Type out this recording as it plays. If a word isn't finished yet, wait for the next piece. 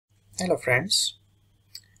Hello friends,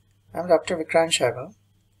 I'm Dr. Vikrant Sharma.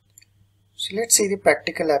 So let's see the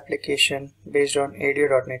practical application based on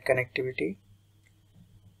ADO.NET connectivity.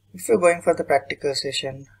 If you're going for the practical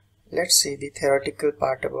session, let's see the theoretical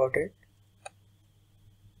part about it.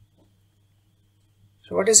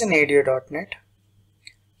 So what is an ADO.NET?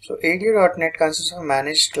 So ADO.NET consists of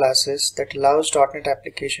managed classes that allows .NET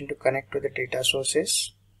application to connect to the data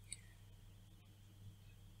sources.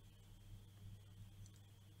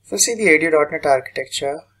 If you see the ADO.NET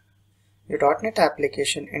architecture, your .NET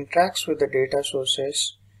application interacts with the data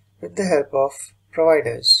sources with the help of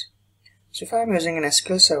providers. So if I'm using an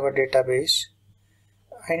SQL Server database,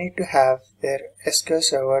 I need to have their SQL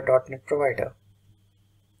Server .NET provider.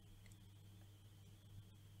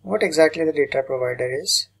 What exactly the data provider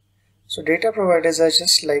is? So data providers are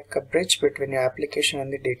just like a bridge between your application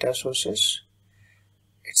and the data sources.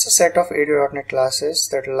 It's a set of ADO.NET classes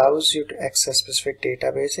that allows you to access specific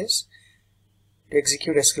databases, to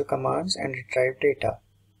execute SQL commands and retrieve data.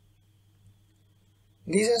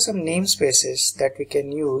 These are some namespaces that we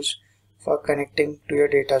can use for connecting to your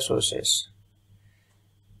data sources.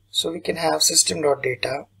 So we can have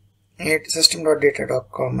system.data,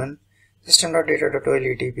 system.data.common,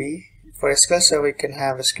 system.data.oldb. For SQL Server you can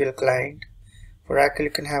have a SQL client, for Oracle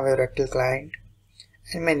you can have a Oracle client,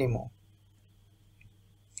 and many more.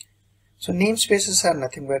 So namespaces are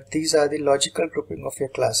nothing but these are the logical grouping of your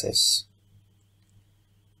classes.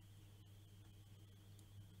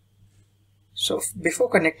 So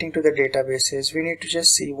before connecting to the databases, we need to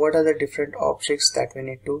just see what are the different objects that we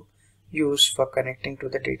need to use for connecting to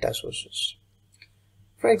the data sources.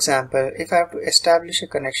 For example, if I have to establish a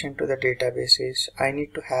connection to the databases, I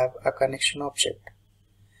need to have a connection object.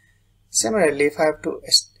 Similarly, if I have to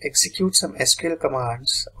execute some SQL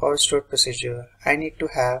commands or stored procedure, I need to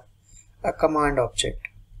have a command object.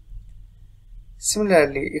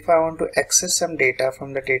 Similarly, if I want to access some data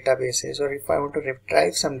from the databases or if I want to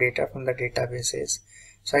retrieve some data from the databases,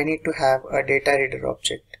 so I need to have a data reader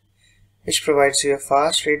object, which provides you a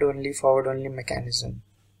fast read-only, forward-only mechanism.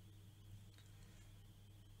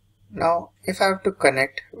 Now, if I have to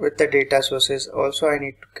connect with the data sources, also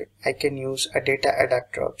I can use a data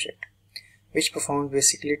adapter object, which performs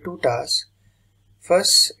basically two tasks.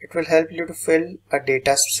 First, it will help you to fill a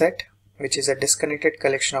data set, which is a disconnected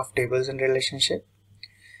collection of tables and relationship.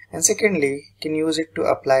 And secondly, you can use it to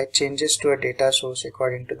apply changes to a data source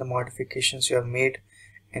according to the modifications you have made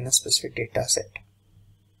in a specific data set.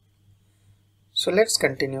 So let's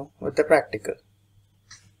continue with the practical.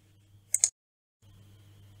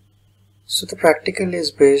 So the practical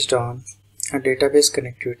is based on a database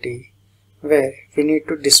connectivity where we need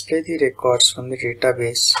to display the records from the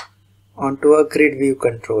database onto a GridView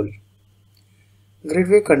control.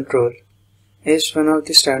 GridView control is one of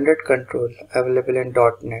the standard control available in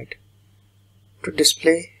 .NET to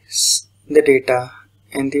display the data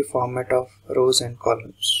in the format of rows and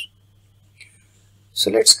columns.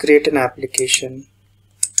 So let's create an application.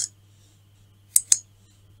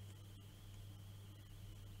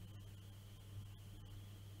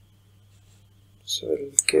 So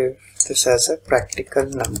we'll give this as a practical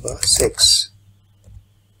number 6.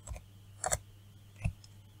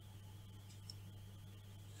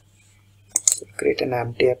 Create an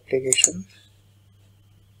empty application.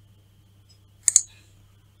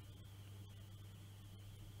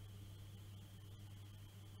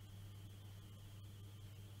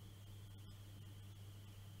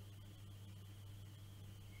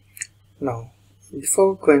 Now,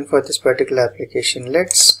 before going for this particular application,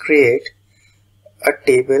 let's create a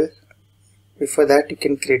table. Before that, you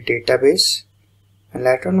can create database, and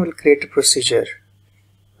later on we'll create a procedure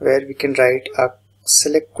where we can write a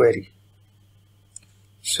select query.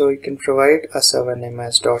 So you can provide a server name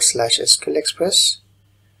as ./SQL Express.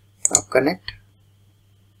 Now connect.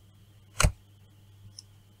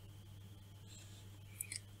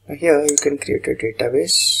 Now here you can create a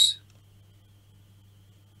database.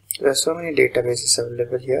 There are so many databases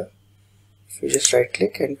available here. If you just right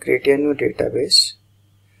click and create a new database.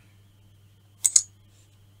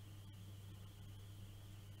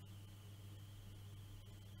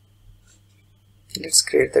 Let's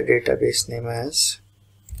create the database name as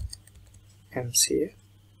MCA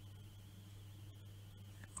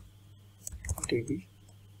DB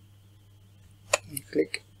and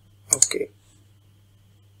click OK.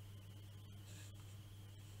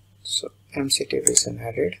 So MC table is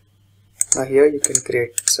added. Now here you can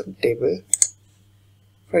create some table.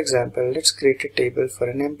 For example, let's create a table for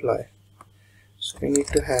an employee. So we need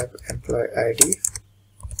to have employee ID.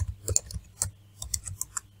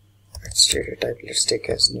 Data type, let's take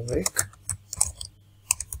as numeric.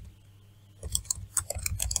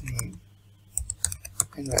 Name.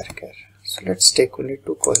 and varchar. So let's take only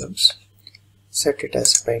two columns, set it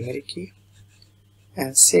as primary key,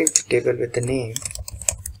 and save the table with the name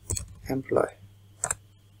employee.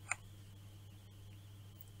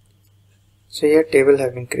 So here table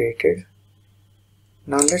have been created.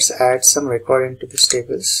 Now let's add some record into these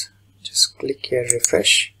tables. Just click here,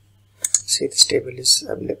 refresh. See, this table is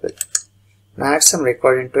available. Now add some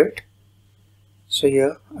record into it. So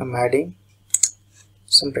here I'm adding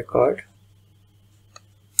some record.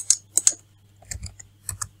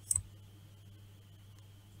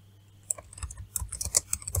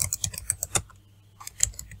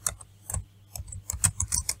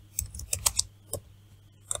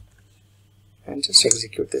 And just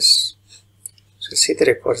execute this. So see, the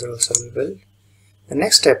records are also available. The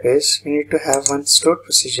next step is we need to have one stored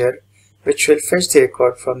procedure which will fetch the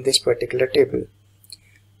record from this particular table.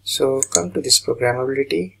 So come to this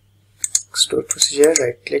programmability, stored procedure,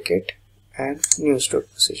 right click it and new stored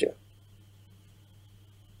procedure.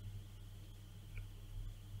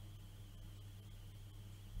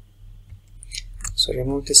 So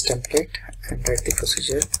remove this template and write the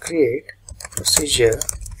procedure, create procedure,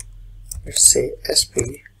 let's say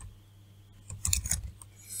SP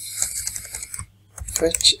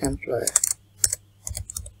fetch employee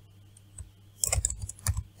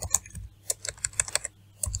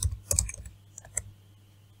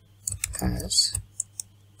as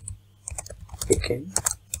begin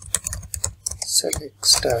select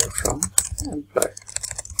star from employee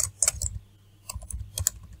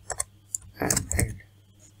and end.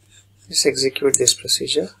 Just execute this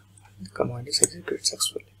procedure. The command is executed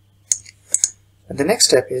successfully. And the next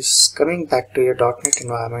step is coming back to your .NET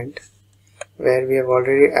environment where we have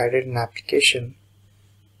already added an application,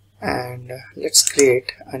 and let's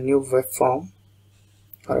create a new web form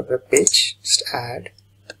or a web page. Just add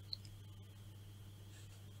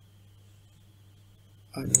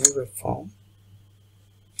a new web form.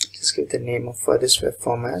 Just give the name of this web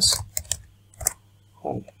form as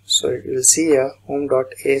home. So you will see here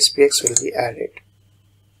home.aspx will be added.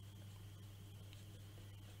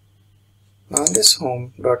 Now in this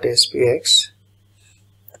home.aspx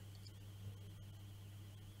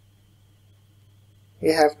we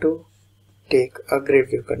have to take a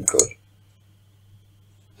GridView control.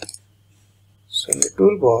 So in the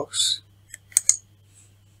toolbox,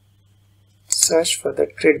 search for the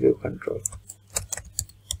GridView control.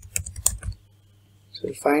 So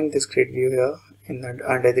you'll find this GridView here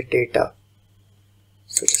under the data.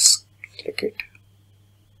 So just click it.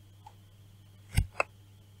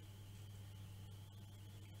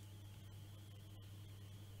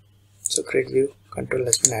 So GridView control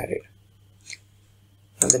has been added.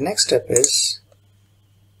 Now the next step is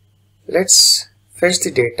let's fetch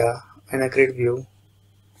the data in a grid view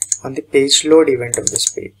on the page load event of this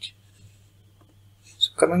page.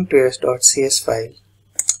 So coming to your .cs file,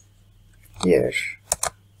 here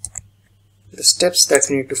the steps that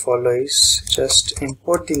we need to follow is just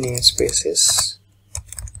import the namespaces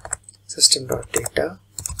system.data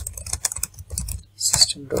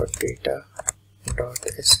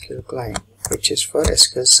system.data.sql client, which is for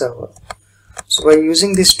SQL Server. So by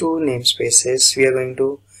using these two namespaces, we are going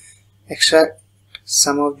to extract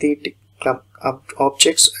some of the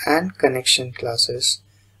objects and connection classes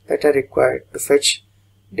that are required to fetch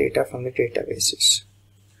data from the databases.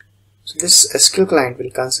 So this SQL client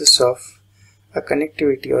will consist of a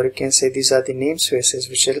connectivity, or you can say these are the namespaces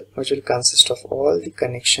which will consist of all the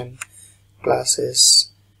connection classes,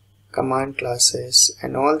 command classes,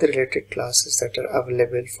 and all the related classes that are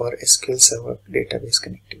available for SQL Server database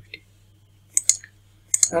connectivity.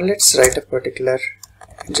 Now let's write a particular,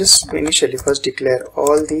 just initially first declare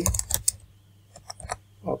all the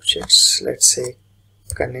objects. Let's say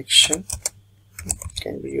connection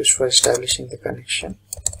can be used for establishing the connection.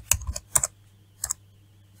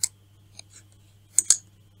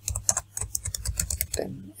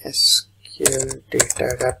 Then SQL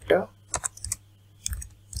data adapter.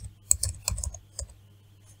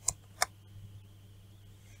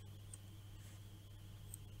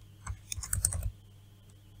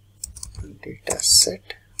 Data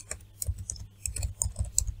set,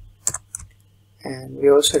 and we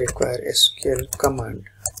also require SQL command.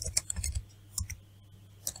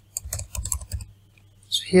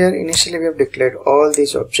 So here initially we have declared all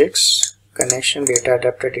these objects: connection, data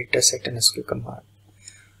adapter, data set, and SQL command.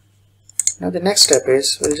 Now the next step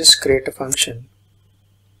is we'll just create a function,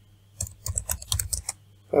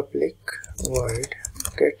 public void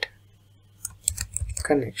get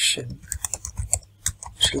connection.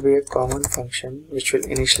 Will be a common function which will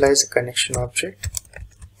initialize a connection object,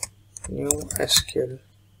 new SQL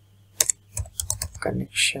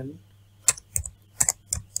connection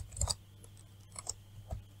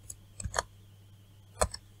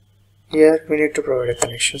Here we need to provide a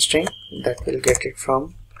connection string that will get it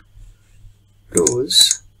from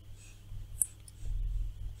tools,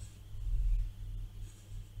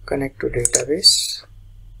 connect to database.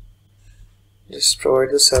 Just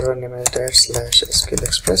provide the server name as /SQL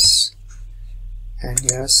Express, and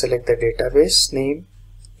here select the database name,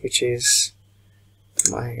 which is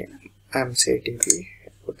my MCDB.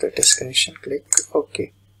 Put the test connection, click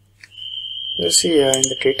OK. You see here in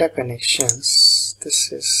the data connections,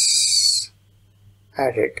 this is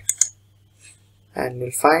added, and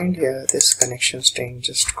you'll find here this connection string.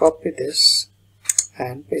 Just copy this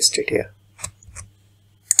and paste it here.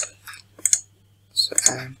 So,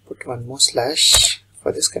 and put one more slash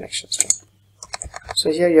for this connection string.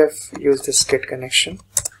 So here you have used this get connection.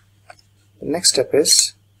 The next step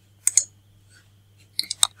is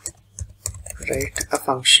write a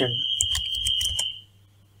function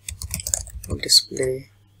to display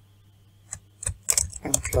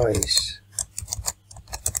employees.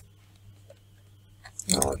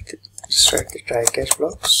 Now just write the try catch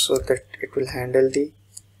block so that it will handle the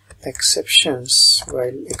exceptions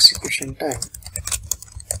while execution time.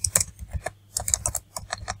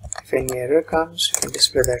 If any error comes, you can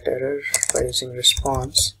display that error by using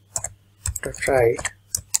response.write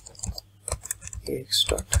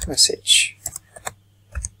ax.message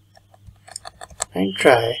and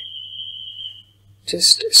try.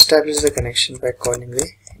 Just establish the connection by calling the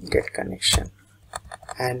get connection.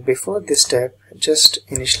 And before this step, just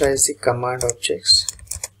initialize the command objects.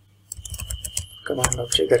 Command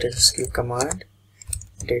object, that is skill command,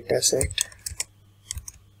 dataset,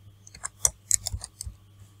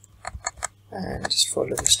 and just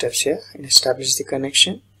follow the steps here and establish the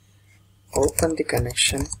connection. Open the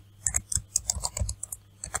connection,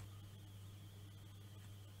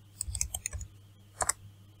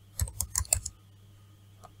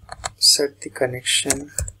 set the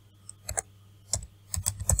connection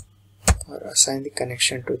or assign the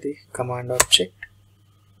connection to the command object,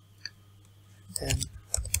 then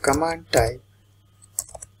command type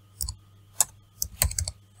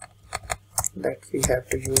that we have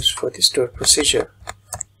to use for the stored procedure.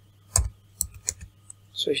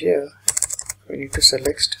 So here we need to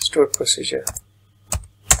select stored procedure.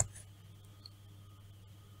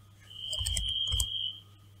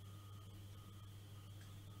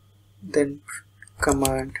 Then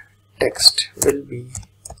command text will be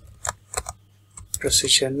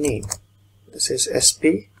procedure name. This is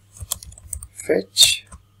sp fetch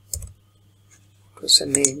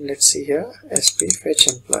procedure name. Let's see here, sp fetch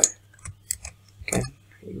employee. Can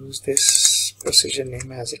use this procedure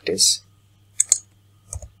name as it is.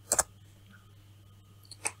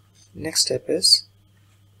 Next step is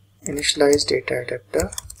initialize data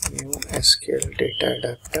adapter, new SQL data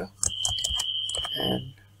adapter,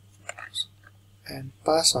 and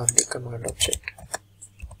pass on the command object.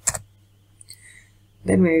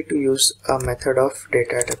 Then we need to use a method of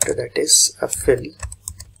data adapter, that is a fill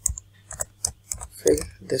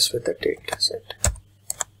this with the data set.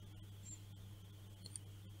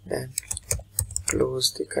 Then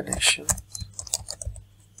close the connection,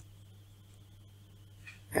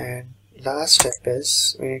 and last step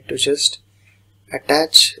is we need to just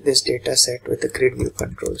attach this data set with the GridView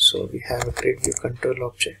control. So we have a GridView control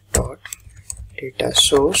object dot data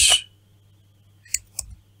source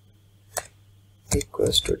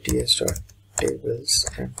equals to ds.tables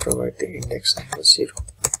and provide the index number 0.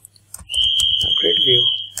 Now GridView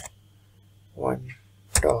 1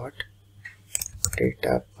 dot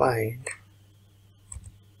data bind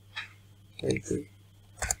will be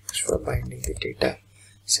used for binding the data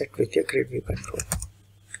set with your GridView control.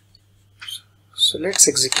 So let's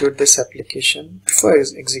execute this application. Before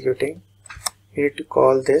executing, you need to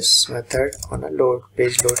call this method on a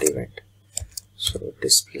page load event. So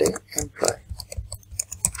display employee.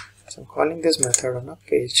 So I'm calling this method on a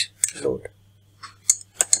page load.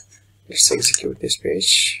 Let's execute this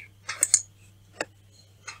page.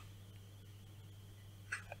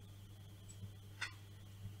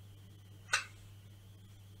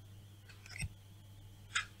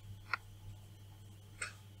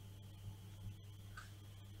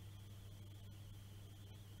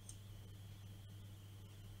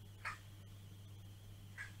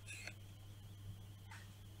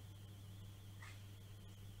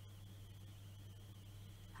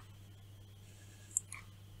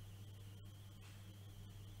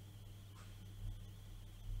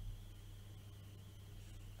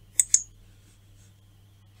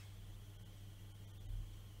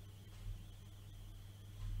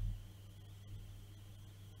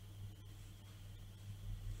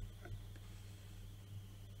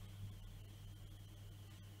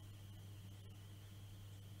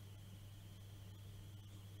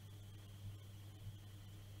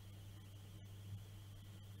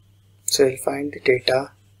 So we'll find the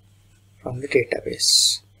data from the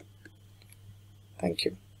database. Thank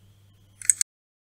you.